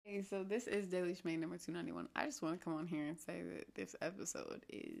Okay, so this is Daily Schmade number 291. I just want to come on here and say that this episode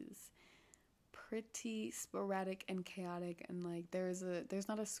is pretty sporadic and chaotic, and like there's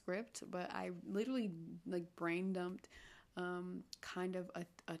not a script, but I literally like brain dumped kind of a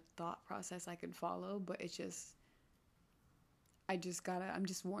thought process I could follow, but it's just I'm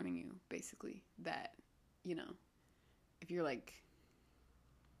just warning you basically that, you know, if you're like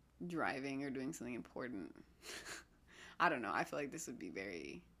driving or doing something important, I don't know, I feel like this would be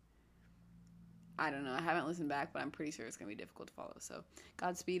very, I don't know, I haven't listened back, but I'm pretty sure it's going to be difficult to follow. So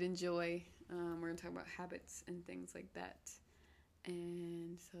Godspeed, enjoy. We're going to talk about habits and things like that.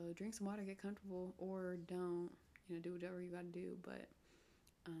 And so drink some water, get comfortable, or don't, you know, do whatever you got to do. But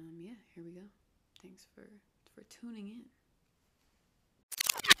yeah, here we go. Thanks for tuning in.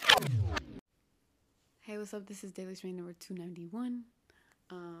 Hey, what's up? This is Daily Schmade number 291.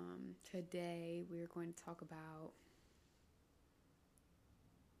 Today we're going to talk about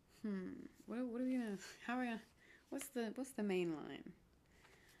what are we gonna, how are we gonna, what's the main line?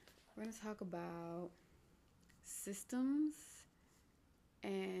 We're gonna talk about systems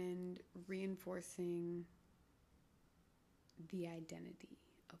and reinforcing the identity.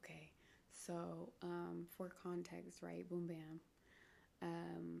 Okay, so for context, right? Boom bam.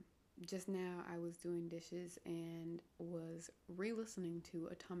 Just now I was doing dishes and was re-listening to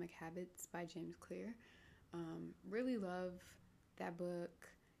Atomic Habits by James Clear. Really love that book.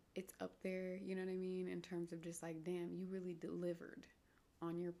 It's up there, you know what I mean, in terms of just like, damn, you really delivered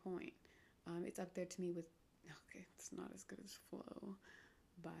on your point. It's up there to me with, okay, it's not as good as Flow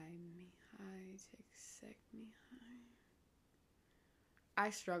by Mihai Csikszentmihalyi. I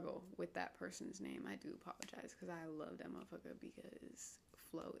struggle with that person's name. I do apologize because I love that motherfucker, because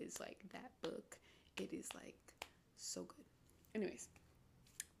Flow is like that book. It is like so good. Anyways,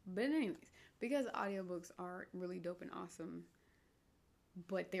 because audiobooks are really dope and awesome,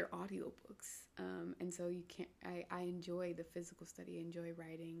 but they're audiobooks, and so you can't, I enjoy the physical study, I enjoy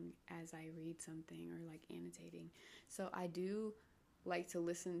writing as I read something or like annotating. So I do like to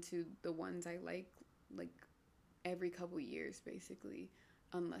listen to the ones I like every couple years basically,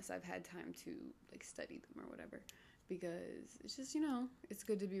 unless I've had time to like study them or whatever, because it's just, you know, it's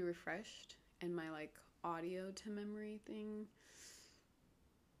good to be refreshed. And my like audio to memory thing,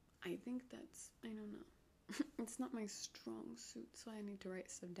 I think that's, I don't know. It's not my strong suit, so I need to write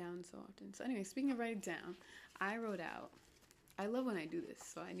stuff down so often. So anyway, speaking of writing down, I wrote out, I love when I do this,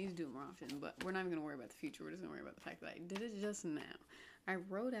 so I need to do it more often, but we're not even going to worry about the future. We're just going to worry about the fact that I did it just now. I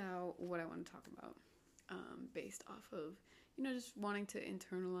wrote out what I want to talk about, based off of, you know, just wanting to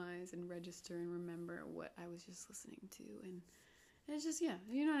internalize and register and remember what I was just listening to. And it's just, yeah,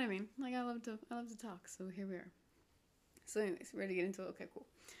 you know what I mean? Like, I love to talk, so here we are. So anyways, ready to get into it? Okay, cool.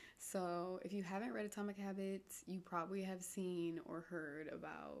 So if you haven't read Atomic Habits, you probably have seen or heard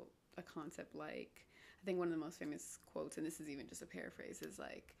about a concept like, I think one of the most famous quotes, and this is even just a paraphrase, is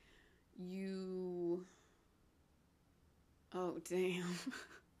like, oh damn.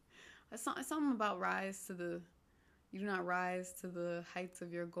 It's something about you do not rise to the heights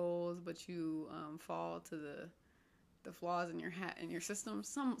of your goals, but you fall to the flaws in your system,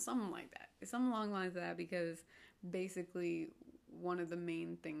 something like that. It's something along the lines of that, because basically one of the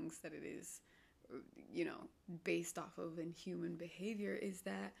main things that it is, you know, based off of in human behavior is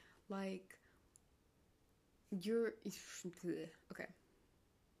that, like, you're, okay.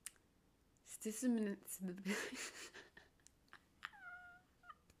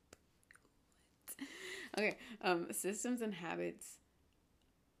 Okay, systems and habits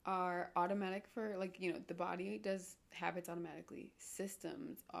are automatic for, like, you know, the body does habits automatically.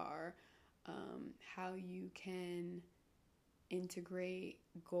 Systems are how you can integrate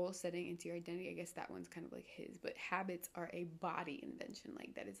goal setting into your identity. I guess that one's kind of like his, but habits are a body invention.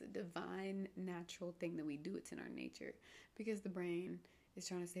 Like, that is a divine, natural thing that we do. It's in our nature, because the brain is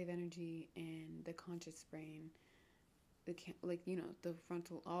trying to save energy, and the conscious brain, like, you know, the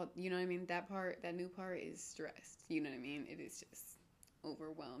frontal, all, you know what I mean? That part, that new part is stressed. You know what I mean? It is just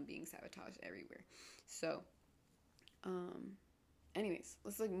overwhelmed, being sabotaged everywhere. So, anyways,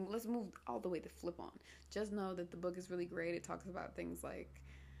 let's move all the way to flip on. Just know that the book is really great. It talks about things like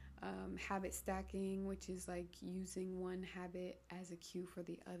habit stacking, which is like using one habit as a cue for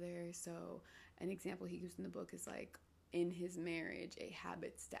the other. So an example he used in the book is like, in his marriage, a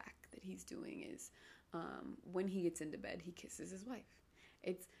habit stack that he's doing is when he gets into bed, he kisses his wife.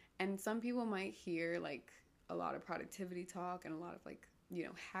 And some people might hear like a lot of productivity talk and a lot of, like, you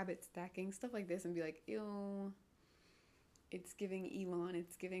know, habit stacking, stuff like this, and be like, ew, it's giving Elon,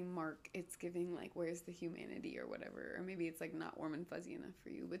 it's giving Mark, it's giving, like, where's the humanity or whatever, or maybe it's like not warm and fuzzy enough for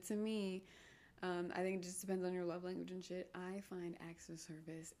you. But to me, I think it just depends on your love language and shit. I find acts of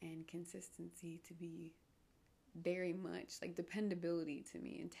service and consistency to be very much like dependability to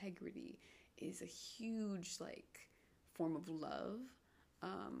me. Integrity is a huge like form of love.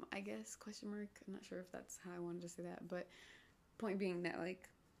 I guess question mark. I'm not sure if that's how I wanted to say that, but point being that like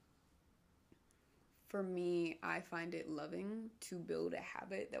for me, I find it loving to build a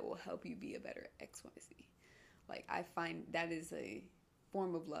habit that will help you be a better XYZ. Like I find that is a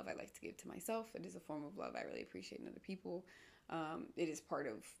form of love I like to give to myself. It is a form of love I really appreciate in other people. It is part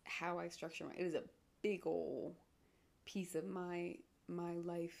of how I structure it is a big old piece of my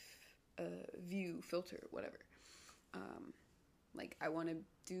life view, filter, whatever. Like I want to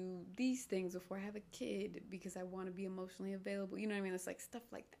do these things before I have a kid because I want to be emotionally available. You know what I mean? It's like stuff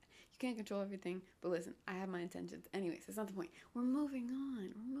like that. You can't control everything, but listen, I have my intentions. Anyways, that's not the point. We're moving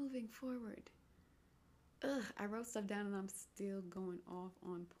on. We're moving forward. I wrote stuff down and I'm still going off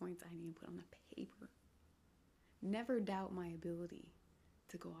on points I need to put on the paper. Never doubt my ability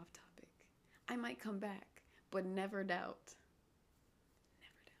to go off topic. I might come back, but never doubt.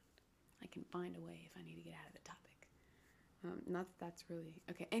 Never doubt. I can find a way if I need to get out of the topic. Not that that's really...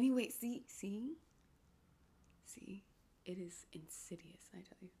 Okay, anyway, see? It is insidious, I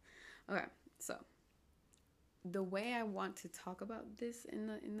tell you. Okay, so the way I want to talk about this in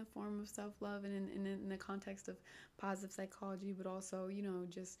the form of self-love and in the context of positive psychology, but also, you know,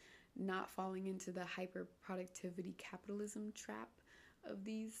 just not falling into the hyper productivity capitalism trap of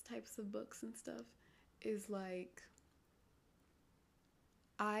these types of books and stuff, is like,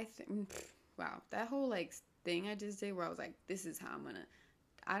 I think, wow, that whole like thing I just did where I was like, this is how I'm gonna,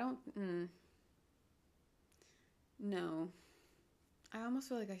 I don't, no. I almost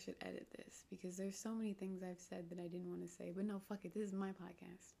feel like I should edit this because there's so many things I've said that I didn't want to say. But no, fuck it. This is my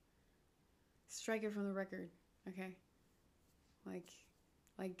podcast. Strike it from the record, okay? Like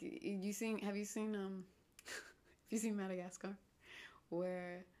have you seen Madagascar?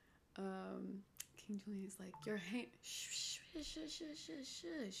 Where King Julian is like, your hand, shush,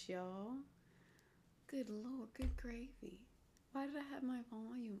 y'all. Good Lord, good gravy. Why did I have my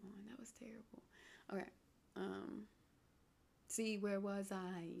volume on? That was terrible. Okay, see, where was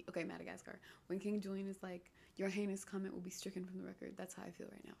I? Okay, Madagascar. When King Julian is like, your heinous comment will be stricken from the record. That's how I feel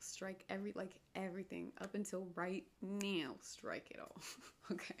right now. Strike everything up until right now. Strike it all.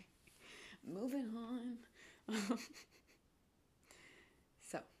 Okay. Moving on.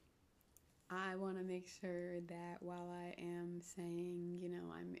 So, I want to make sure that while I am saying, you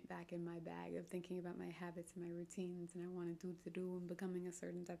know, I'm back in my bag of thinking about my habits and my routines, and I want to do and becoming a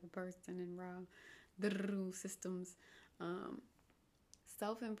certain type of person and raw systems,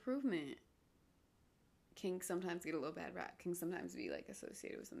 self-improvement can sometimes get a little bad rap, can sometimes be like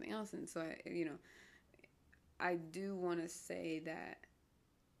associated with something else. And so I do want to say that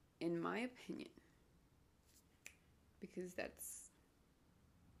in my opinion, because that's,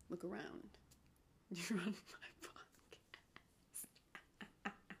 look around, you're on my podcast.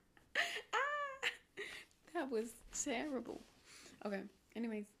 That was terrible. Okay,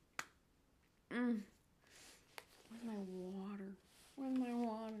 anyways, Where's my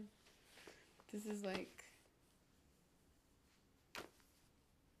water? This is like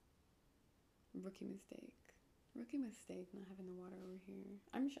rookie mistake not having the water over here.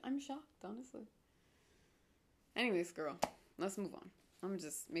 I'm shocked, honestly. Anyways, girl, let's move on.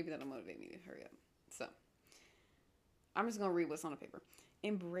 Maybe that'll motivate me to hurry up. So, I'm just gonna read what's on the paper.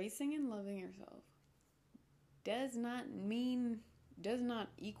 Embracing and loving yourself does not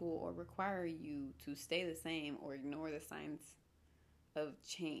equal or require you to stay the same or ignore the signs of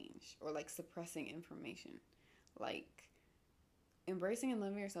change or like suppressing information. Like, embracing and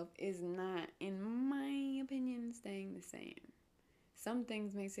loving yourself is not, in my opinion, staying the same. Some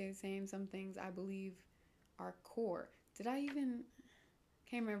things may stay the same. Some things I believe are core.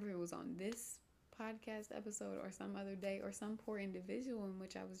 Can't remember if it was on this podcast episode or some other day or some poor individual in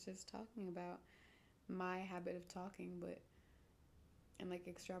which I was just talking about my habit of talking, and like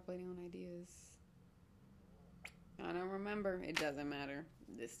extrapolating on ideas. I don't remember. It doesn't matter.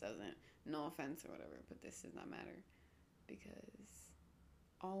 This doesn't. No offense or whatever, but this does not matter because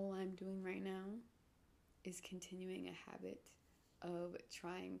all I'm doing right now is continuing a habit of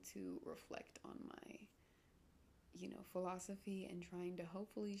trying to reflect on my, philosophy and trying to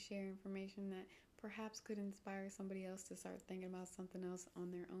hopefully share information that perhaps could inspire somebody else to start thinking about something else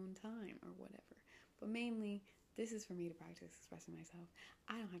on their own time or whatever. But mainly, this is for me to practice expressing myself.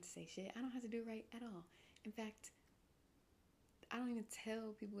 I don't have to say shit. I don't have to do it right at all. In fact, I don't even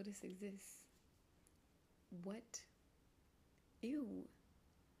tell people this exists. What? Ew.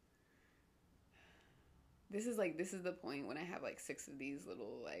 This is the point when I have like 6 of these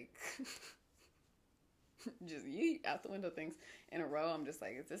little like just yeet out the window things in a row. I'm just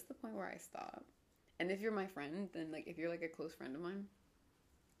like, is this the point where I stop? And if you're my friend, then like if you're like a close friend of mine,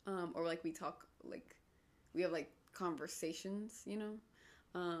 or like we talk, like we have like conversations, you know,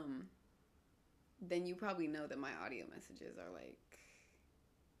 then you probably know that my audio messages are like,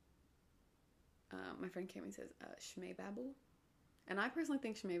 my friend Cameron says, shmay babble. And I personally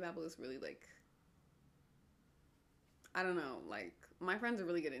think shmay babble is really like, I don't know, like my friends are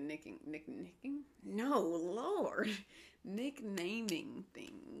really good at nicknaming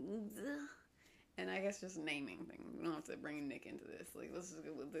things. And I guess just naming things. We don't have to bring Nick into this. Like, let's just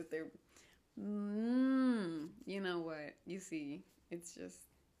go with this. You know what? You see, it's just,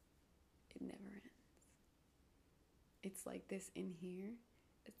 it never ends. It's like this in here,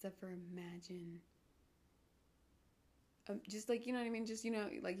 except for imagine. Just like, you know what I mean? Just, you know,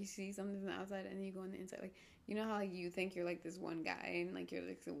 like you see something from the outside and then you go on the inside. Like, you know how like, you think you're like this one guy and like you're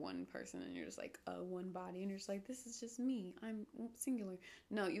like the one person and you're just like one body and you're just like, this is just me. I'm singular.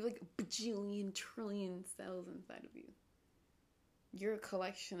 No, you're like a bajillion trillion cells inside of you. You're a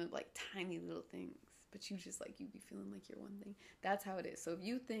collection of like tiny little things, but you just like, you be feeling like you're one thing. That's how it is. So if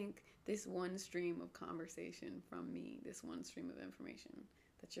you think this one stream of conversation from me, this one stream of information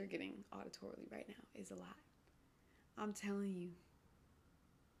that you're getting auditorily right now is a lie, I'm telling you,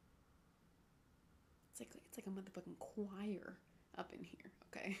 it's like a motherfucking choir up in here,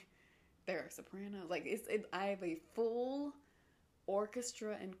 okay? There are sopranos. Like, I have a full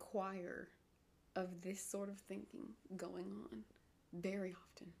orchestra and choir of this sort of thinking going on very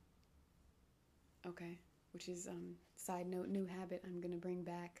often, okay? Which is, side note, new habit I'm going to bring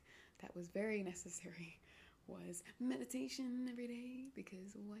back that was very necessary was meditation every day,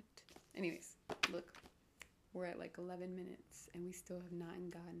 because what? Anyways, look. We're at like 11 minutes and we still have not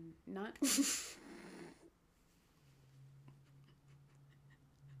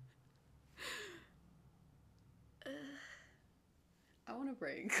I want a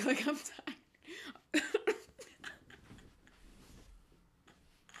break. Like, I'm tired.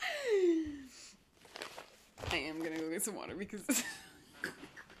 I am gonna go get some water because this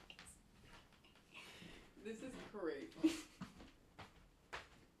is crazy.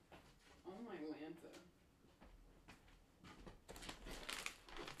 Oh my Lanta.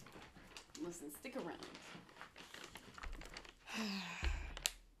 Listen, stick around.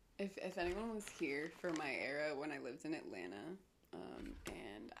 If anyone was here for my era when I lived in Atlanta,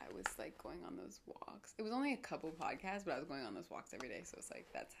 and I was like going on those walks. It was only a couple podcasts, but I was going on those walks every day, so it's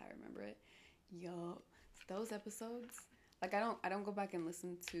like that's how I remember it. Yo, those episodes, like I don't go back and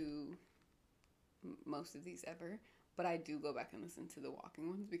listen to most of these ever, but I do go back and listen to the walking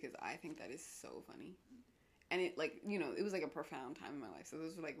ones because I think that is so funny. And it, like, you know, it was like a profound time in my life. So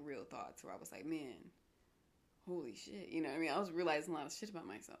those were like real thoughts where I was like, man, holy shit. You know what I mean? I was realizing a lot of shit about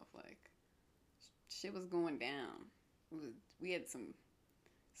myself. Like, shit was going down. We had some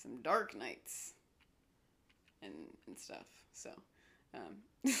dark nights and stuff. So, I'm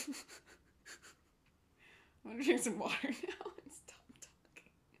gonna drink some water now and stop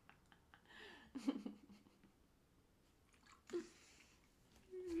talking.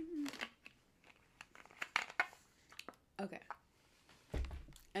 Okay.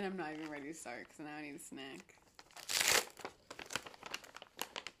 And I'm not even ready to start because now I need a snack.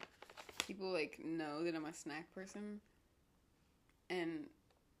 People, like, know that I'm a snack person. And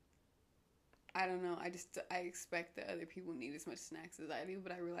I don't know. I expect that other people need as much snacks as I do.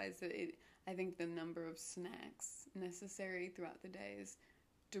 But I realize that I think the number of snacks necessary throughout the day is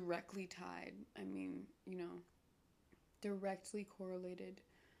directly tied. I mean, you know, directly correlated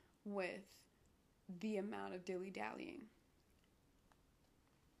with the amount of dilly-dallying.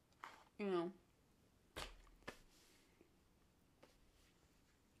 You know.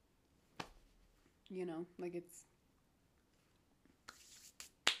 You know, like it's...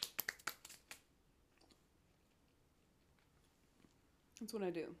 That's what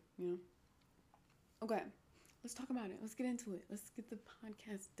I do, you know? Okay, let's talk about it. Let's get into it. Let's get the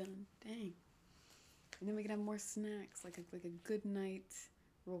podcast done. Dang. And then we can have more snacks, like a good night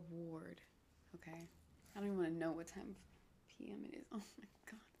reward. Okay? I don't even want to know what time of PM it is. Oh my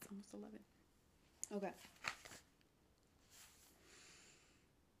god, it's almost 11. Okay.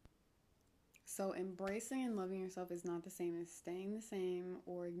 So embracing and loving yourself is not the same as staying the same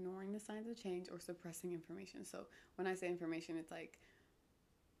or ignoring the signs of change or suppressing information. So when I say information, it's like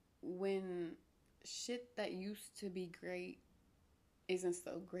when shit that used to be great isn't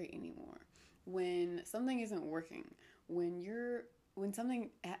so great anymore. When something isn't working, when something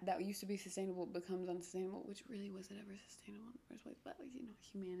that used to be sustainable becomes unsustainable, which really wasn't ever sustainable in the first place, but like, you know,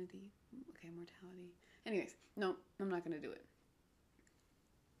 humanity, okay, mortality. Anyways, no, I'm not gonna do it.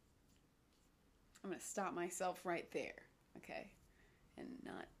 I'm going to stop myself right there, okay? And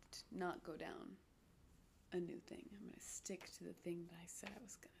not go down a new thing. I'm going to stick to the thing that I said I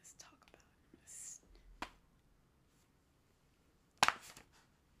was going to talk about.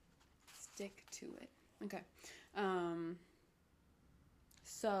 Stick to it. Okay.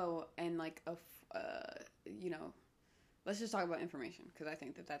 So, and like, let's just talk about information, because I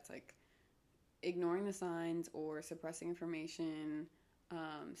think that that's like ignoring the signs or suppressing information,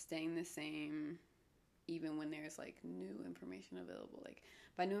 staying the same even when there's like new information available. Like,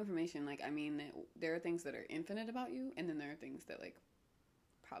 by new information, like, I mean that there are things that are infinite about you, and then there are things that like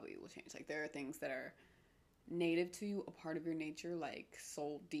probably will change. Like, there are things that are native to you, a part of your nature, like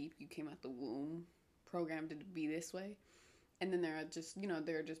soul deep, you came out the womb programmed to be this way. And then there are just,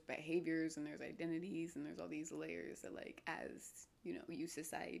 there are just behaviors, and there's identities, and there's all these layers that, like, as, you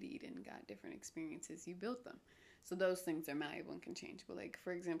societied and got different experiences, you built them. So those things are malleable and can change. But, like,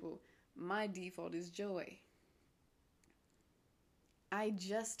 for example, my default is joy. I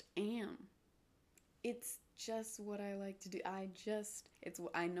just am. It's just what I like to do. I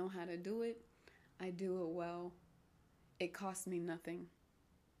know how to do it. I do it well. It costs me nothing.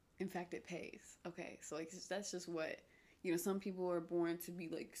 In fact, it pays. Okay, so, like, that's just what... some people are born to be,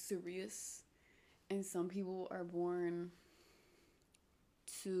 like, serious, and some people are born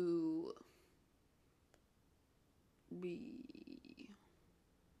to be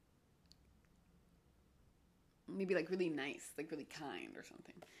maybe, like, really nice, like, really kind or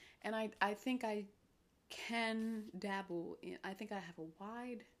something. And I think I can dabble in... I think I have a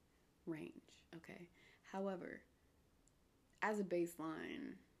wide range, okay? However, as a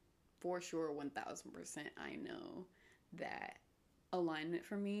baseline, for sure, 1,000%, I know that alignment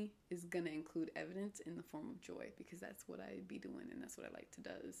for me is going to include evidence in the form of joy, because that's what I be doing, and that's what I like to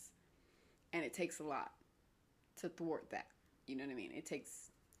does. And it takes a lot to thwart that. You know what I mean? It's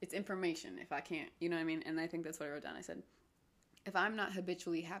information if I can't, you know what I mean? And I think that's what I wrote down. I said, if I'm not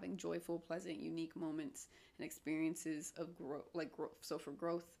habitually having joyful, pleasant, unique moments and experiences of growth, so for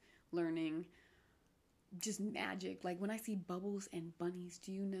growth, learning, just magic, like when I see bubbles and bunnies,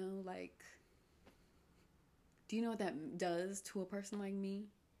 do you know what that does to a person like me?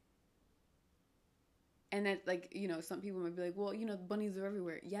 And that, like, some people might be like, well, bunnies are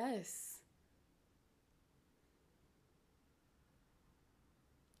everywhere. Yes.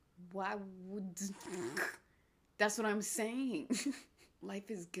 Why would... That's what I'm saying.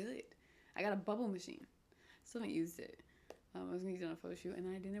 Life is good. I got a bubble machine. Still haven't used it. I was going to use it on a photo shoot, and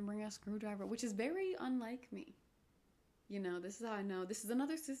I didn't bring a screwdriver, which is very unlike me. This is how I know. This is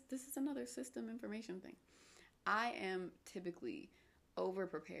another system information thing. I am typically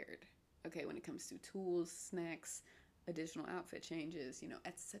over-prepared, okay, when it comes to tools, snacks, additional outfit changes,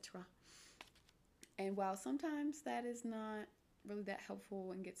 etc. And while sometimes that is not really that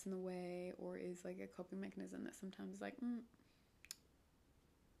helpful and gets in the way, or is like a coping mechanism that sometimes is like,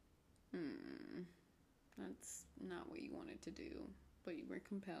 that's not what you wanted to do, but you were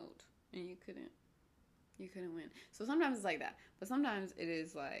compelled, and you couldn't win. So sometimes it's like that, but sometimes it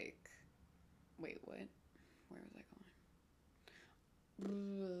is like, wait, what? Where was I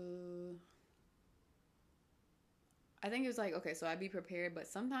going? I think it was like, okay, so I'd be prepared, but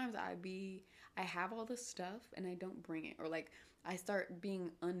sometimes I have all the stuff and I don't bring it. Or like I start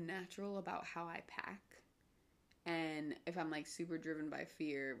being unnatural about how I pack. And if I'm like super driven by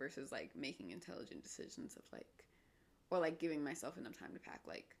fear versus like making intelligent decisions of like, or like giving myself enough time to pack,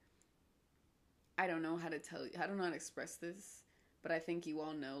 like, I don't know how to tell you, I don't know how to express this, but I think you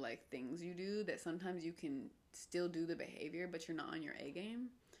all know like things you do that sometimes you can still do the behavior, but you're not on your A game,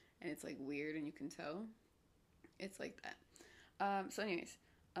 and it's like weird, and you can tell. It's like that. So anyways,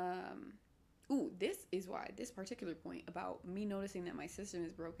 this is why this particular point about me noticing that my system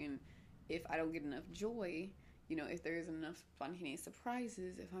is broken if I don't get enough joy, if there isn't enough spontaneous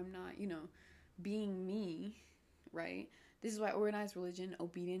surprises, if I'm not, being me, right? This is why organized religion,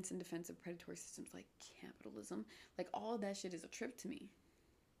 obedience, and defense of predatory systems like capitalism, like all of that shit is a trip to me.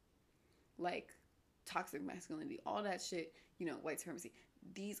 Like toxic masculinity, all that shit, white supremacy.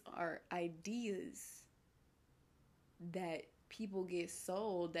 These are ideas that people get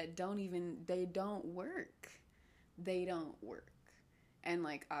sold that don't work. They don't work. And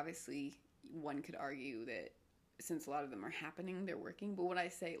like, obviously, one could argue that since a lot of them are happening, they're working. But what I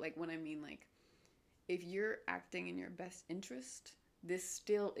say, like, when I mean, like, if you're acting in your best interest, this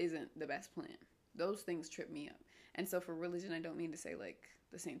still isn't the best plan. Those things trip me up. And so for religion, I don't mean to say, like,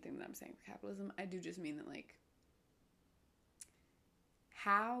 the same thing that I'm saying for capitalism. I do just mean that, like,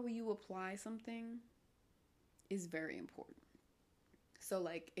 how you apply something is very important. So,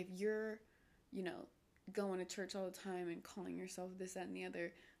 like, if you're, going to church all the time and calling yourself this, that, and the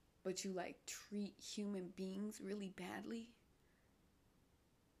other, but you like treat human beings really badly,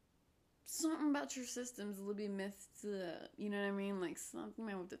 something about your system's a little bit messed up. You know what I mean? Like something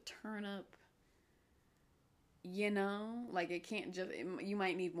might have to turn up. You know, like it can't just. You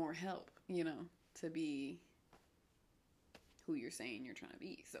might need more help. You know, to be who you're saying you're trying to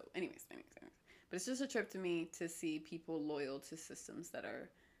be. So, anyways. But it's just a trip to me to see people loyal to systems that are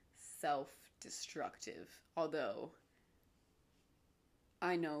self-destructive. Although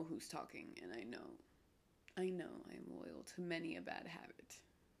I know who's talking, and I know I am loyal to many a bad habit.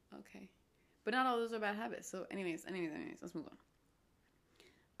 Okay. But not all those are bad habits. So anyways, let's move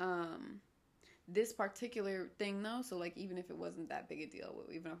on. This particular thing though, so like even if it wasn't that big a deal,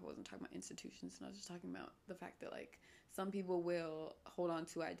 even if I wasn't talking about institutions, and I was just talking about the fact that like some people will hold on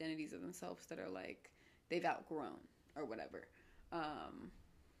to identities of themselves that are like they've outgrown or whatever.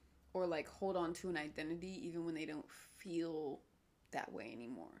 Or like hold on to an identity even when they don't feel that way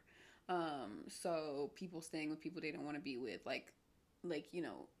anymore. So people staying with people they don't want to be with, like, you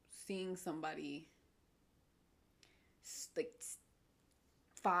know, seeing somebody like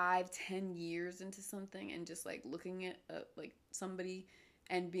 5-10 years into something and just like looking at like somebody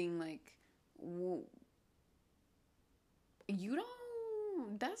and being like, whoa, you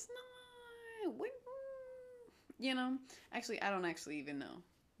don't, that's not what, you know. Actually, I don't actually even know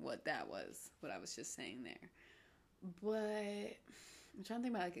what that was, what I was just saying there, but I'm trying to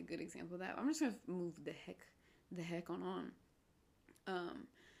think about like a good example of that. I'm just gonna move the heck on.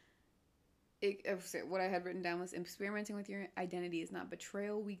 What I had written down was experimenting with your identity is not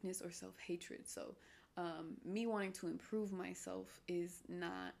betrayal, weakness, or self-hatred. So me wanting to improve myself is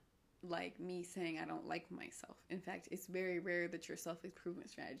not like me saying I don't like myself. In fact, it's very rare that your self-improvement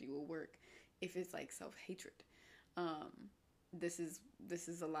strategy will work if it's like self-hatred. This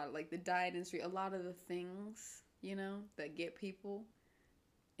is a lot of like the diet industry, a lot of the things, you know, that get people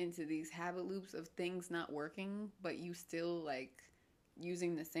into these habit loops of things not working, but you still like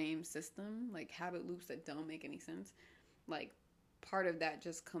using the same system, like habit loops that don't make any sense. Like part of that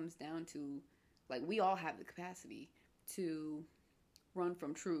just comes down to like we all have the capacity to run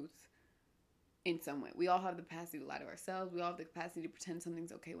from truth in some way. We all have the capacity to lie to ourselves. We all have the capacity to pretend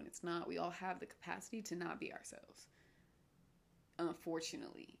something's okay when it's not. We all have the capacity to not be ourselves.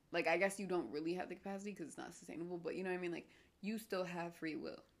 Unfortunately, like I guess you don't really have the capacity because it's not sustainable, but you know what I mean? Like you still have free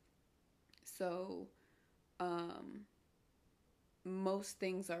will. So, most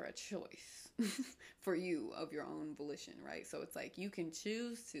things are a choice for you of your own volition, right? So it's like you can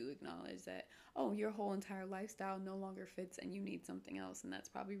choose to acknowledge that, oh, your whole entire lifestyle no longer fits and you need something else, and that's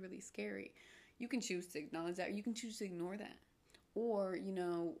probably really scary. You can choose to acknowledge that, or you can choose to ignore that. Or, you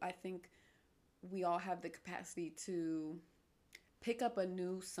know, I think we all have the capacity to pick up a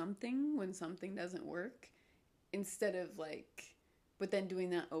new something when something doesn't work instead of like, but then doing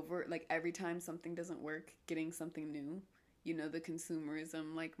that over, like every time something doesn't work, getting something new. You know, the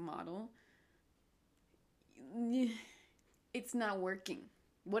consumerism like model, it's not working.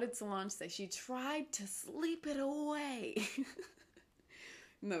 What did Solange say? She tried to sleep it away.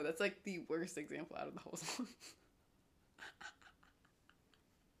 No, that's like the worst example out of the whole song.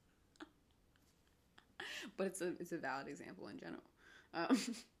 But it's a valid example in general.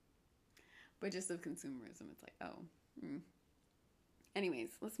 But just of consumerism, it's like, oh. Anyways,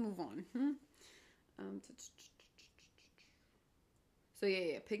 let's move on. So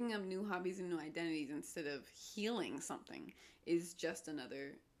yeah, picking up new hobbies and new identities instead of healing something is just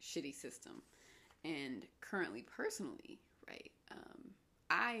another shitty system. And currently, personally, right,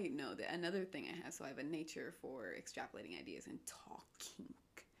 I know that another thing I have, so I have a nature for extrapolating ideas and talking,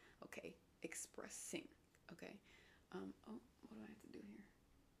 okay, expressing, okay. Oh, what do I have to do here?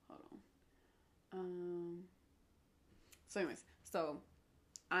 Hold on. So anyways, so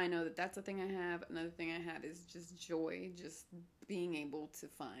I know that that's a thing I have. Another thing I have is just joy, just being able to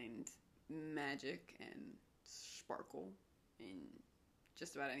find magic and sparkle in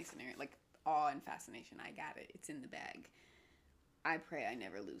just about any scenario. Like awe and fascination, I got it. It's in the bag. I pray I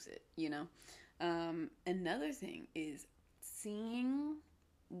never lose it, you know? Another thing is seeing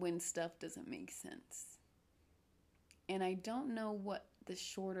when stuff doesn't make sense. And I don't know what the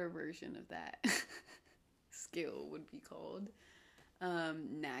shorter version of that skill would be called.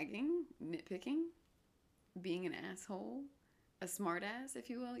 Nagging, nitpicking, being an asshole, a smartass, if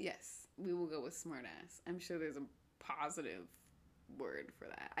you will. Yes, we will go with smartass. I'm sure there's a positive word for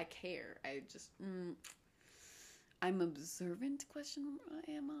that. I care. I just, I'm observant, question,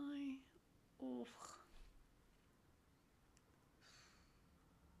 am I? Oh.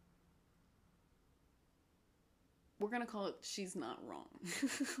 We're going to call it, she's not wrong.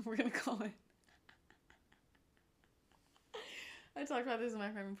 We're going to call it I talked about this with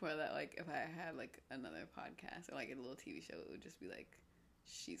my friend before that, like, if I had, like, another podcast or, like, a little TV show, it would just be, like,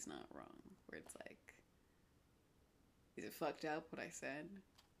 she's not wrong. Where it's, like, is it fucked up what I said?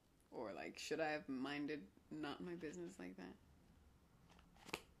 Or, like, should I have minded not my business like that?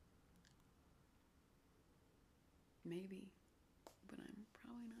 Maybe. But I'm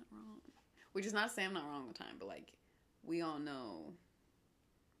probably not wrong. Which is not to say I'm not wrong all the time, but, like, we all know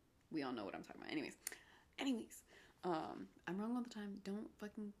what I'm talking about. Anyways. I'm wrong all the time. Don't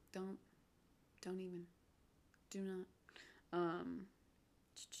even. Do not.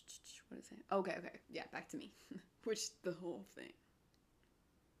 What is it? Okay. Yeah, back to me. Which, the whole thing,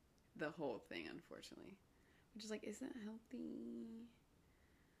 unfortunately. Which is like, is that healthy?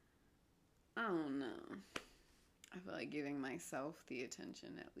 I don't know. I feel like giving myself the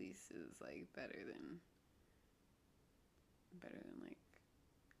attention at least is, like, better than like,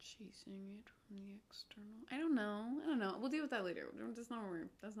 chasing it from the external. I don't know. We'll deal with that later.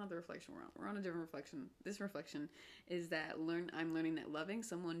 That's not the reflection we're on. We're on a different reflection. This reflection is that I'm learning that loving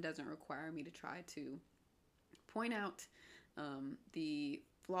someone doesn't require me to try to point out the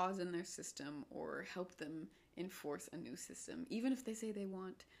flaws in their system or help them enforce a new system, even if they say they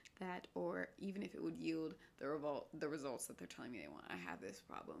want that, or even if it would yield the results that they're telling me they want. I have this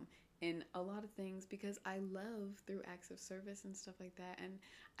problem in a lot of things because I love through acts of service and stuff like that, and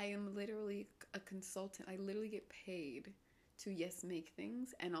I am literally a consultant. I literally get paid to make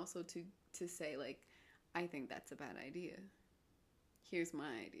things, and also to say, like, I think that's a bad idea. Here's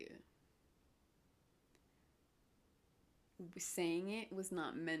my idea. Saying it was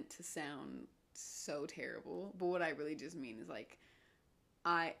not meant to sound so terrible, but what I really just mean is, like,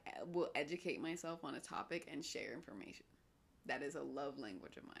 I will educate myself on a topic and share information. That is a love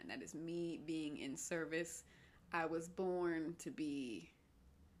language of mine. That is me being in service. I was born to be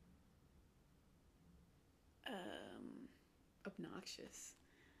obnoxious.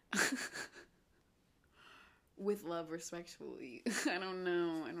 With love, respectfully. I don't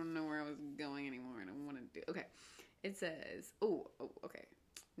know where I was going anymore. I don't want to do. Okay. It says, okay.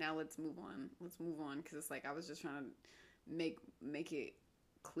 Now let's move on, because it's like I was just trying to make it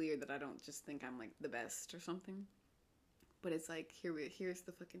clear that I don't just think I'm, like, the best or something. But it's like, here's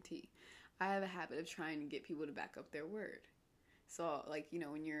the fucking tea. I have a habit of trying to get people to back up their word. So, like,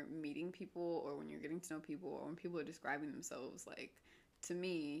 when you're meeting people, or when you're getting to know people, or when people are describing themselves, like, to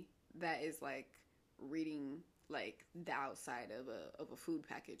me, that is like reading, like, the outside of a food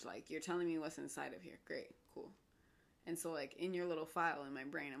package. Like, you're telling me what's inside of here. Great, cool. And so, like, in your little file in my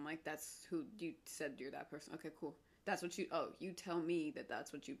brain, I'm like, that's who you said you're that person. Okay, cool. That's what you tell me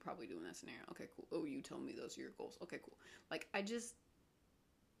that's what you'd probably do in that scenario. Okay, cool. Oh, you tell me those are your goals. Okay, cool. Like,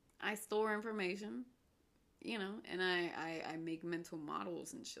 I store information, and I make mental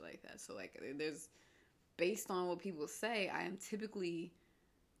models and shit like that. So, like, there's, based on what people say, I am typically,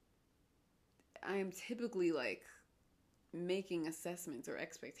 like, making assessments or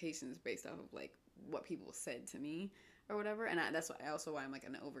expectations based off of, like, what people said to me or whatever. And that's why I'm, like,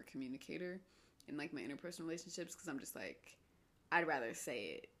 an over communicator in, like, my interpersonal relationships, because I'm just like, I'd rather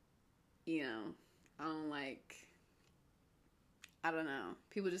say it, I don't, like, I don't know,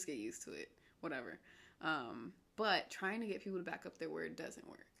 people just get used to it, whatever. But trying to get people to back up their word doesn't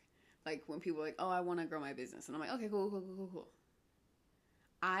work. Like, when people are like, oh, I want to grow my business, and I'm like, okay, cool.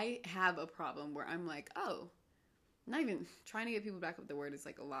 I have a problem where I'm like, oh, not even trying to get people back up their word is,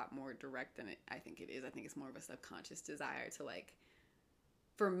 like, a lot more direct than I think it is. I think it's more of a subconscious desire to, like,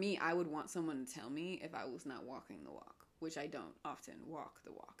 for me, I would want someone to tell me if I was not walking the walk, which I don't often walk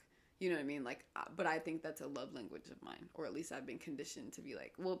the walk. You know what I mean? Like, but I think that's a love language of mine, or at least I've been conditioned to be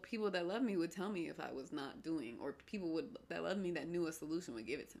like, well, people that love me would tell me if I was not doing, or people that love me that knew a solution would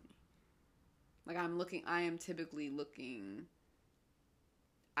give it to me. Like, I am typically looking,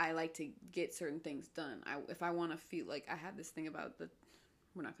 I like to get certain things done. If I want to feel like, I have this thing about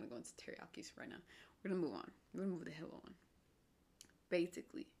we're not going to go into teriyakis right now. We're going to move on. We're going to move the hell on.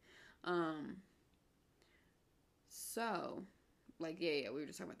 Basically. So, like, yeah, we were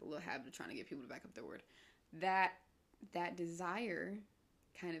just talking about the little habit of trying to get people to back up their word. That desire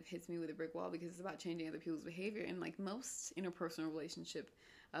kind of hits me with a brick wall, because it's about changing other people's behavior. And, like, most interpersonal relationship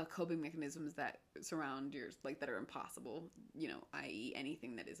coping mechanisms that surround yours, like, that are impossible, i.e.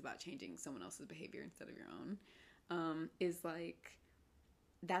 anything that is about changing someone else's behavior instead of your own, is like,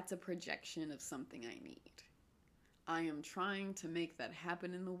 that's a projection of something I need. I am trying to make that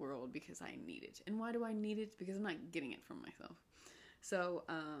happen in the world because I need it. And why do I need it? Because I'm not getting it from myself. So,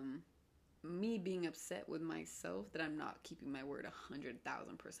 me being upset with myself that I'm not keeping my word 100,000%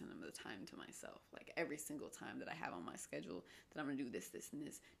 of the time to myself. Like, every single time that I have on my schedule that I'm going to do this, and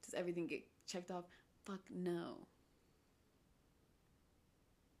this. Does everything get checked off? Fuck no.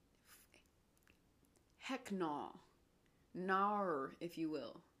 Heck no. Nar, if you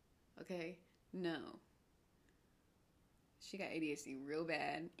will. Okay? No. She got ADHD real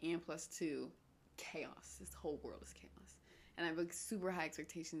bad, and plus two, chaos. This whole world is chaos. And I have like super high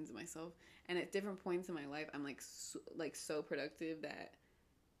expectations of myself. And at different points in my life, I'm like so productive that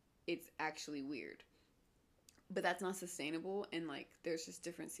it's actually weird. But that's not sustainable, and like there's just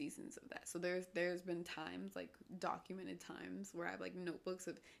different seasons of that. So there's been times, like documented times, where I have like notebooks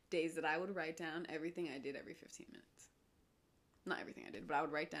of days that I would write down everything I did every 15 minutes. Not everything I did, but I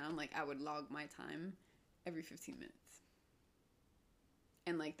would write down, like I would log my time every 15 minutes.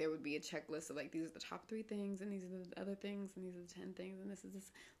 And like there would be a checklist of like, these are the top 3 things, and these are the other things, and these are the 10 things, and this is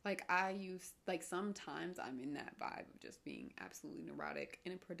this. Like I use, like sometimes I'm in that vibe of just being absolutely neurotic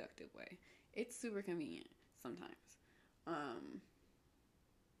in a productive way. It's super convenient sometimes.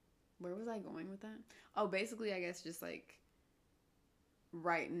 Where was I going with that? Oh, basically I guess just like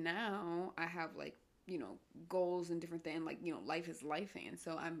right now I have like, you know, goals and different things, like, you know, life is life, and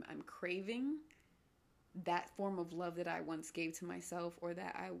so I'm craving that form of love that I once gave to myself, or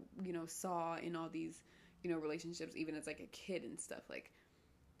that I, you know, saw in all these, you know, relationships, even as like a kid and stuff. Like,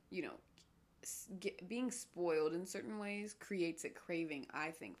 you know, being spoiled in certain ways creates a craving,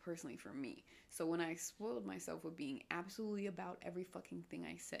 I think, personally for me. So when I spoiled myself with being absolutely about every fucking thing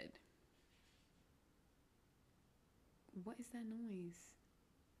I said. What is that noise?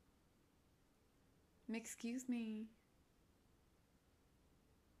 Excuse me.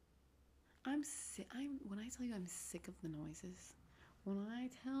 I'm sick. When I tell you I'm sick of the noises. When I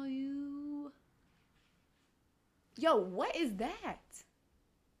tell you... Yo, what is that?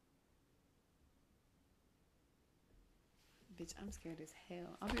 Bitch, I'm scared as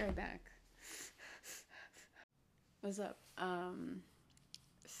hell. I'll be right back. What's up?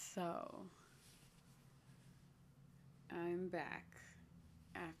 So I'm back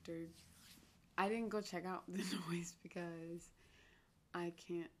after I didn't go check out the noise because I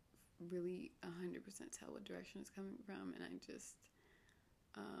can't really 100% tell what direction it's coming from, and I just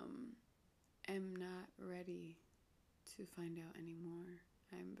am not ready to find out anymore.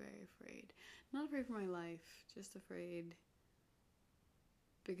 I'm very afraid. Not afraid for my life, just afraid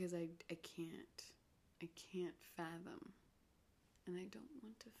because I can't fathom, and I don't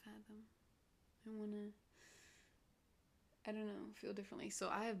want to fathom. I want to, I don't know, feel differently. So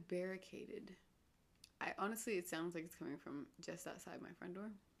I have barricaded. Honestly, it sounds like it's coming from just outside my front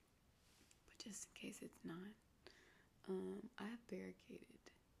door, but just in case it's not, I have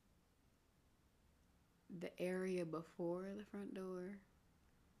barricaded the area before the front door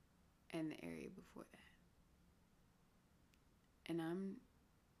and the area before that. And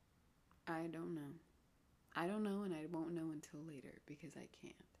I don't know. I don't know, and I won't know until later because I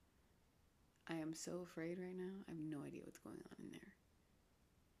can't. I am so afraid right now. I have no idea what's going on in there.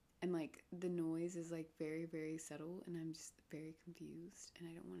 And like the noise is like very, very subtle, and I'm just very confused, and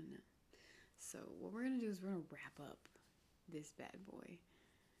I don't want to know. So what we're going to do is we're going to wrap up this bad boy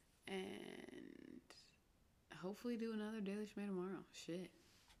and hopefully do another Daily Schmay tomorrow. Shit.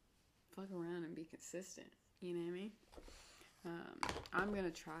 Fuck around and be consistent. You know what I mean? I'm going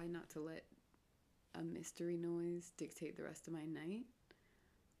to try not to let a mystery noise dictate the rest of my night.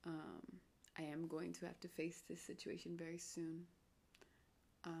 I am going to have to face this situation very soon.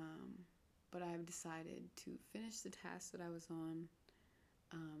 But I've decided to finish the task that I was on,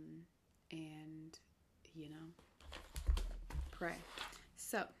 and, you know, pray.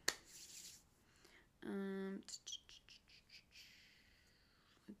 So, let's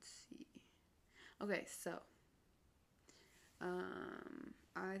see. Okay, so,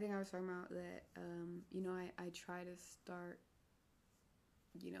 I think I was talking about that, you know, I try to start,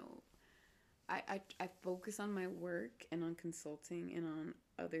 you know, I focus on my work and on consulting and on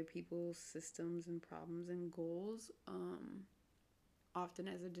other people's systems and problems and goals, often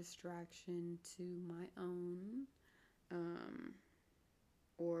as a distraction to my own,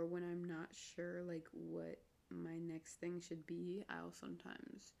 or when I'm not sure like what my next thing should be, I'll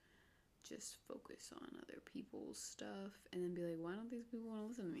sometimes just focus on other people's stuff and then be like, why don't these people want to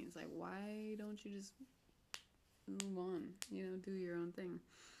listen to me? It's like, why don't you just move on, you know, do your own thing.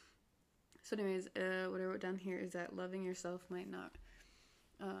 So anyways, what I wrote down here is that loving yourself might not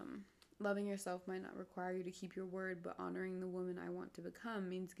require you to keep your word, but honoring the woman I want to become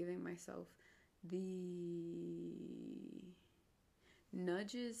means giving myself the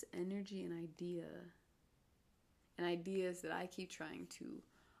nudges, energy, and ideas that I keep trying to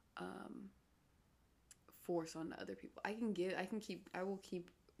force onto other people. I will keep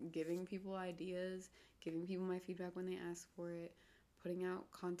giving people ideas, giving people my feedback when they ask for it, putting out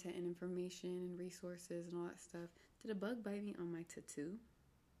content and information and resources and all that stuff. Did a bug bite me on my tattoo?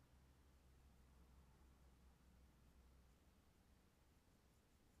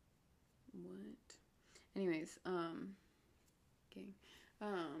 Anyways, gang.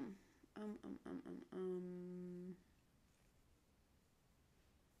 Um, um, um, um, um, um.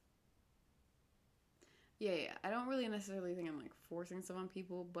 Yeah. I don't really necessarily think I'm like forcing stuff on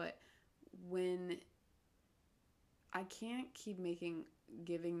people, but when I can't keep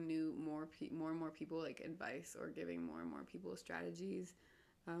giving more and more people like advice or giving more and more people strategies,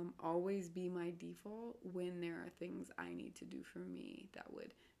 always be my default when there are things I need to do for me that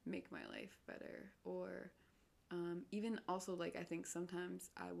would make my life better. Or even also, like, I think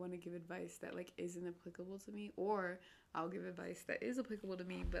sometimes I want to give advice that like isn't applicable to me, or I'll give advice that is applicable to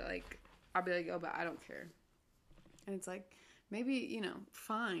me, but like I'll be like, oh, but I don't care. And it's like, maybe,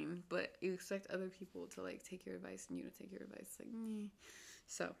 fine, but you expect other people to like take your advice and you to take your advice. Like, meh.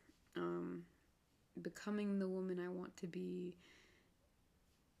 So, um, becoming the woman I want to be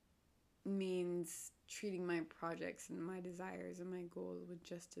means treating my projects and my desires and my goals with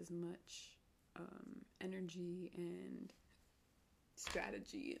just as much energy and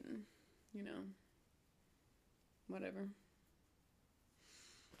strategy and, whatever.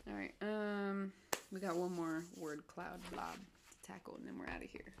 All right. We got one more word cloud blob to tackle, and then we're out of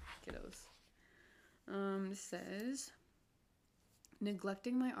here, kiddos. This says,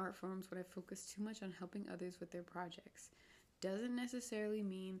 neglecting my art forms when I focus too much on helping others with their projects doesn't necessarily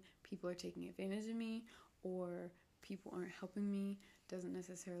mean people are taking advantage of me or people aren't helping me. Doesn't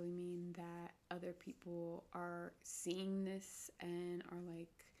necessarily mean that other people are seeing this and are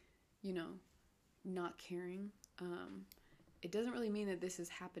like, not caring. It doesn't really mean that this is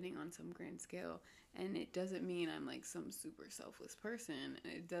happening on some grand scale, and it doesn't mean I'm like some super selfless person,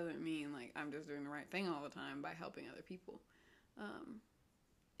 and it doesn't mean like I'm just doing the right thing all the time by helping other people.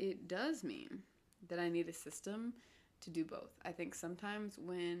 It does mean that I need a system to do both. I think sometimes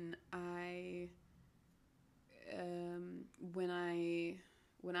when I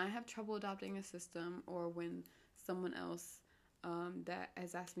have trouble adopting a system, or when someone else that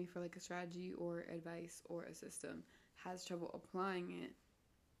has asked me for like a strategy or advice or a system has trouble applying it,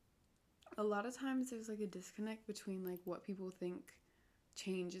 a lot of times there's like a disconnect between like what people think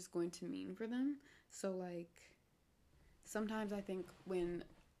change is going to mean for them. So like sometimes I think when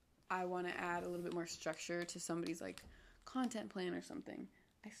I want to add a little bit more structure to somebody's like content plan or something,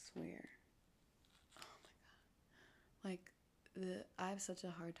 I swear, oh my god, like I have such a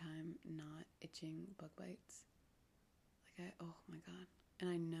hard time not itching bug bites. Like oh my god,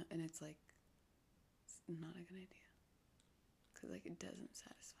 and I know, and it's like it's not a good idea. Because like it doesn't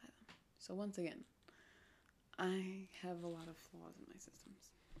satisfy them. So once again, I have a lot of flaws in my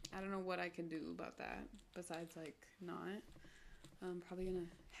systems. I don't know what I can do about that besides like not. I'm probably gonna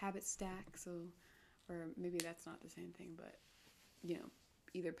habit stack, so, or maybe that's not the same thing, but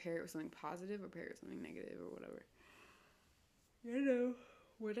either pair it with something positive or pair it with something negative or whatever.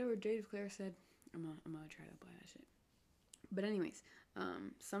 Whatever Jade Claire said, I'm gonna try to apply that shit. But anyways,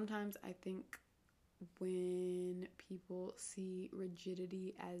 sometimes I think when people see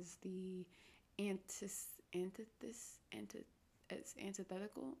rigidity as the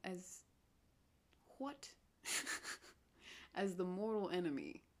antithetical, as what? As the mortal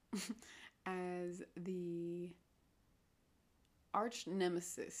enemy, as the arch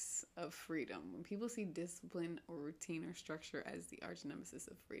nemesis of freedom. When people see discipline or routine or structure as the arch nemesis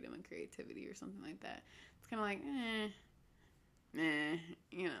of freedom and creativity or something like that, it's kind of like,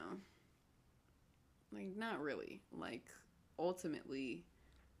 like, not really. Like, ultimately,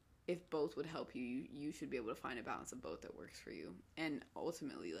 if both would help you, you should be able to find a balance of both that works for you. And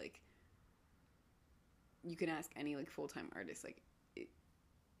ultimately, like, you can ask any, like, full-time artist, like,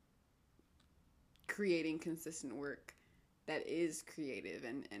 creating consistent work that is creative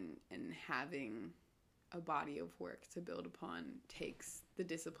and having a body of work to build upon takes the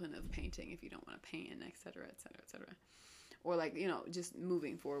discipline of painting if you don't want to paint, and et cetera, et cetera, et cetera. Or, like, just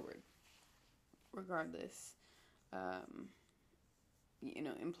moving forward. Regardless,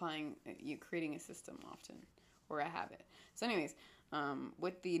 implying you creating a system often, or a habit. So anyways,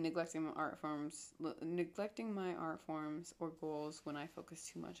 with the neglecting my art forms or goals when I focus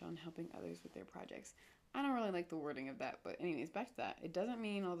too much on helping others with their projects, I don't really like the wording of that. But anyways, back to that. It doesn't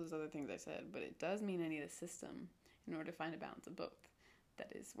mean all those other things I said, but it does mean I need a system in order to find a balance of both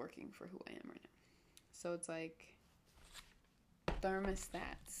that is working for who I am right now. So it's like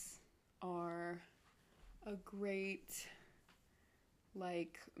thermostats are a great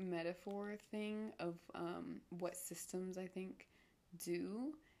like metaphor thing of what systems I think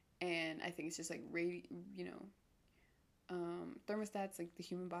do, and I think it's just like thermostats, like the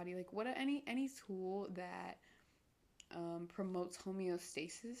human body, like what any tool that promotes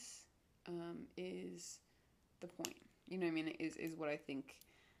homeostasis is the point. You know what I mean? Is what I think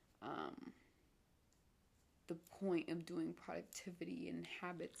the point of doing productivity and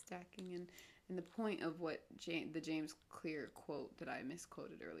habit stacking, and the point of what the James Clear quote that I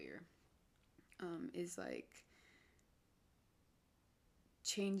misquoted earlier is like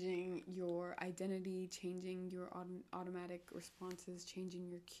changing your identity, changing your automatic responses, changing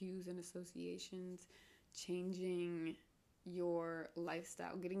your cues and associations, changing your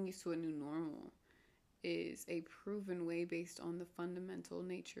lifestyle, getting used to a new normal is a proven way based on the fundamental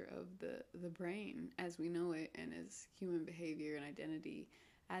nature of the brain as we know it, and as human behavior and identity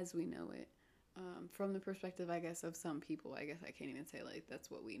as we know it. From the perspective, I guess, of some people, I guess I can't even say like that's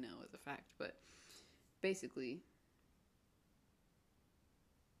what we know as a fact, but basically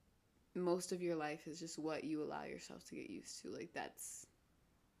most of your life is just what you allow yourself to get used to. Like that's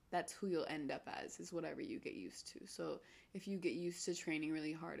who you'll end up as, is whatever you get used to. So if you get used to training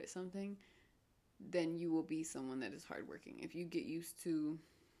really hard at something, then you will be someone that is hardworking. If you get used to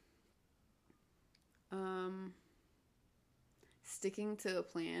sticking to a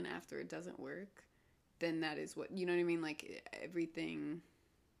plan after it doesn't work, then that is what, you know what I mean? Like everything,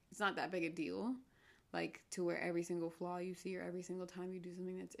 it's not that big a deal. Like to where every single flaw you see or every single time you do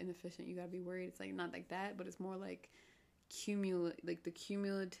something that's inefficient, you gotta be worried. It's like not like that, but it's more like the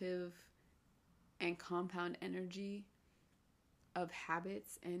cumulative and compound energy of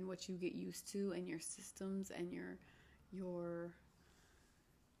habits and what you get used to and your systems and your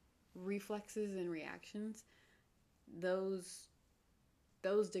reflexes and reactions, those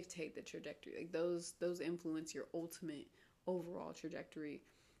dictate the trajectory. Like those influence your ultimate overall trajectory.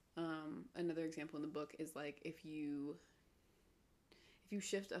 Another example in the book is like if you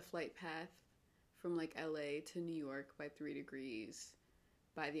shift a flight path from like LA to New York by 3 degrees,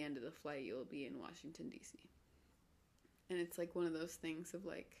 by the end of the flight you'll be in Washington DC. And it's like one of those things of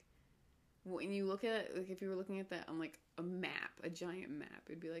like, when you look at, like if you were looking at that on like a map, a giant map,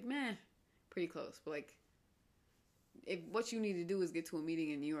 it'd be like, meh, pretty close. But like, if what you need to do is get to a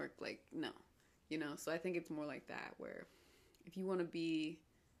meeting in New York, like, no, you know? So I think it's more like that, where if you have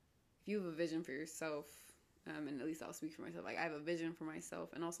a vision for yourself, and at least I'll speak for myself, like I have a vision for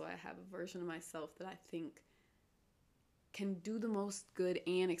myself, and also I have a version of myself that I think can do the most good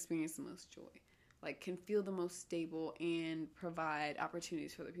and experience the most joy. Like can feel the most stable and provide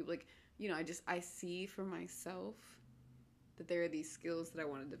opportunities for other people. Like, you know, I see for myself that there are these skills that I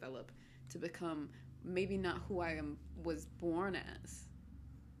want to develop to become maybe not who was born as,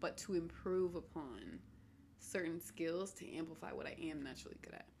 but to improve upon certain skills to amplify what I am naturally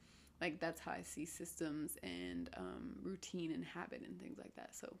good at. Like that's how I see systems and routine and habit and things like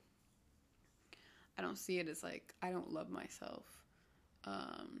that. So I don't see it as like I don't love myself.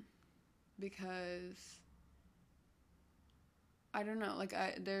 Because I don't know, like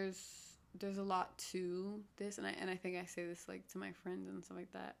there's a lot to this, and I think I say this like to my friends and stuff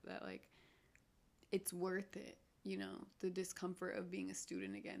like that like it's worth it, you know, the discomfort of being a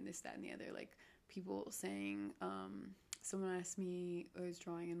student again, this, that, and the other. Like people saying, someone asked me, I was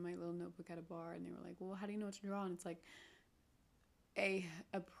drawing in my little notebook at a bar, and they were like, well, how do you know what to draw? And it's like a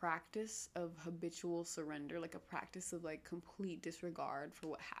practice of habitual surrender, like a practice of like complete disregard for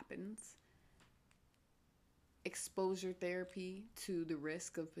what happens. Exposure therapy to the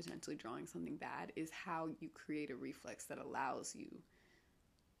risk of potentially drawing something bad is how you create a reflex that allows you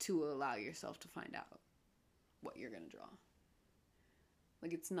to allow yourself to find out what you're going to draw.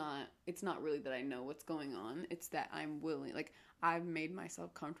 Like it's not really that I know what's going on, it's that I'm willing, like I've made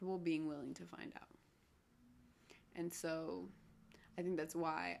myself comfortable being willing to find out. And so I think that's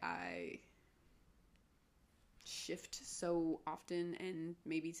why I shift so often and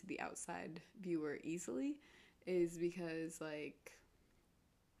maybe to the outside viewer easily, is because like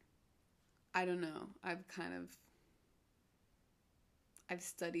I don't know, I've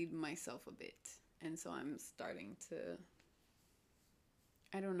studied myself a bit, and so I'm starting to,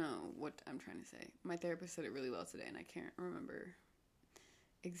 I don't know what I'm trying to say. My therapist said it really well today, and I can't remember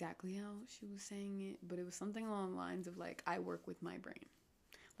exactly how she was saying it, but it was something along the lines of like, I work with my brain.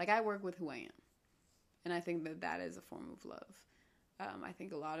 Like I work with who I am. And I think that is a form of love. I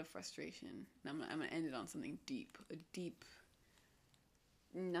think a lot of frustration, and I'm gonna end it on something deep, a deep,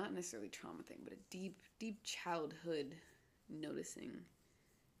 not necessarily trauma thing, but a deep childhood noticing,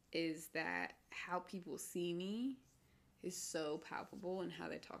 is that how people see me is so palpable, and how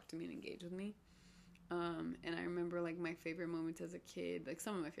they talk to me and engage with me. And I remember like my favorite moments as a kid, like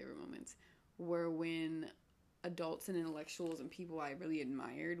some of my favorite moments were when adults and intellectuals and people I really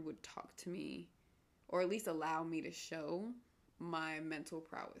admired would talk to me, or at least allow me to show my mental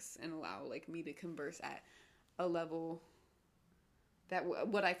prowess and allow like me to converse at a level that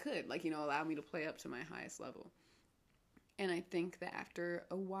what I could, like, you know, allow me to play up to my highest level. And I think that after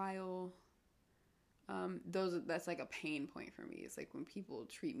a while, That's like a pain point for me. It's like when people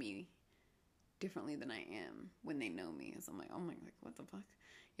treat me differently than I am when they know me. So I'm like, oh my, like, what the fuck?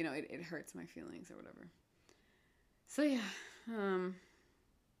 You know, it hurts my feelings or whatever. So yeah,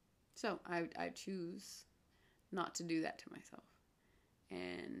 so I choose not to do that to myself.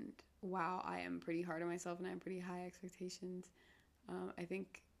 And while I am pretty hard on myself and I have pretty high expectations, I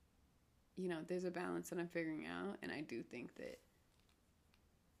think, you know, there's a balance that I'm figuring out. And I do think that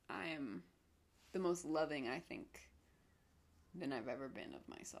I am the most loving, I think, than I've ever been of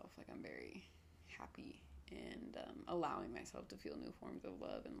myself. Like, I'm very happy and allowing myself to feel new forms of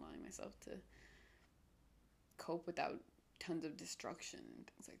love and allowing myself to cope without tons of destruction and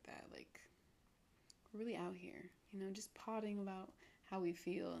things like that. Like, we're really out here, you know, just potting about how we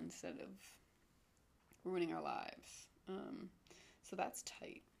feel instead of ruining our lives. So that's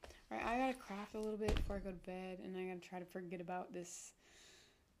tight. All right, I gotta craft a little bit before I go to bed, and I gotta try to forget about this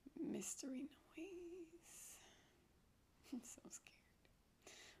mystery noise. I'm so scared.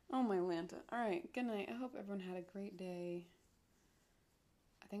 Oh my Lanta. All right, good night. I hope everyone had a great day.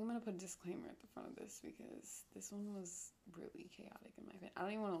 I think I'm gonna put a disclaimer at the front of this because this one was really chaotic in my opinion. I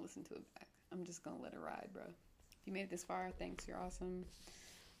don't even want to listen to it back. I'm just gonna let it ride, bro. If you made it this far, thanks. You're awesome.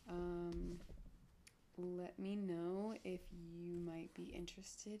 Let me know if you might be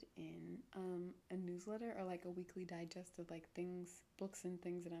interested in a newsletter or like a weekly digest of like things, books and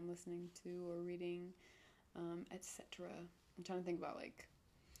things that I'm listening to or reading, etc. I'm trying to think about like,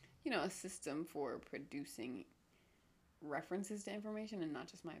 you know, a system for producing references to information and not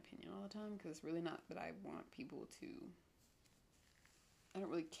just my opinion all the time, because it's really not that I want people to, I don't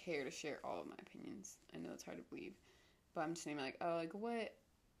really care to share all of my opinions. I know it's hard to believe, but I'm just saying like, oh, like what,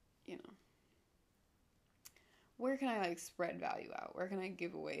 you know, where can I like spread value out? Where can I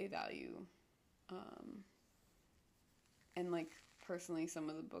give away value? And like personally, some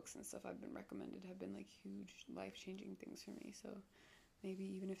of the books and stuff I've been recommended have been like huge life-changing things for me. So maybe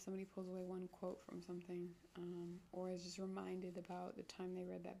even if somebody pulls away one quote from something, or is just reminded about the time they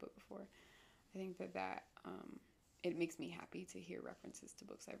read that book before, I think that it makes me happy to hear references to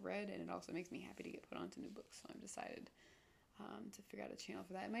books I've read, and it also makes me happy to get put onto new books. So I've decided to figure out a channel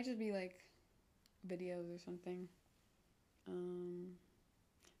for that. It might just be like videos or something.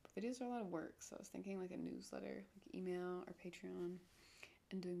 But videos are a lot of work, so I was thinking like a newsletter, like email or Patreon,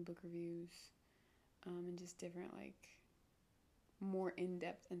 and doing book reviews, and just different like more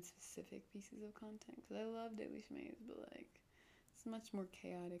in-depth and specific pieces of content, because I love Daily Schmaze, but like it's much more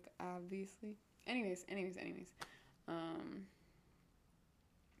chaotic, obviously. Anyways, I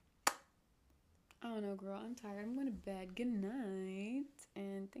don't know, girl, I'm tired. I'm going to bed. Good night,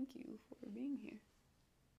 and thank you for being here.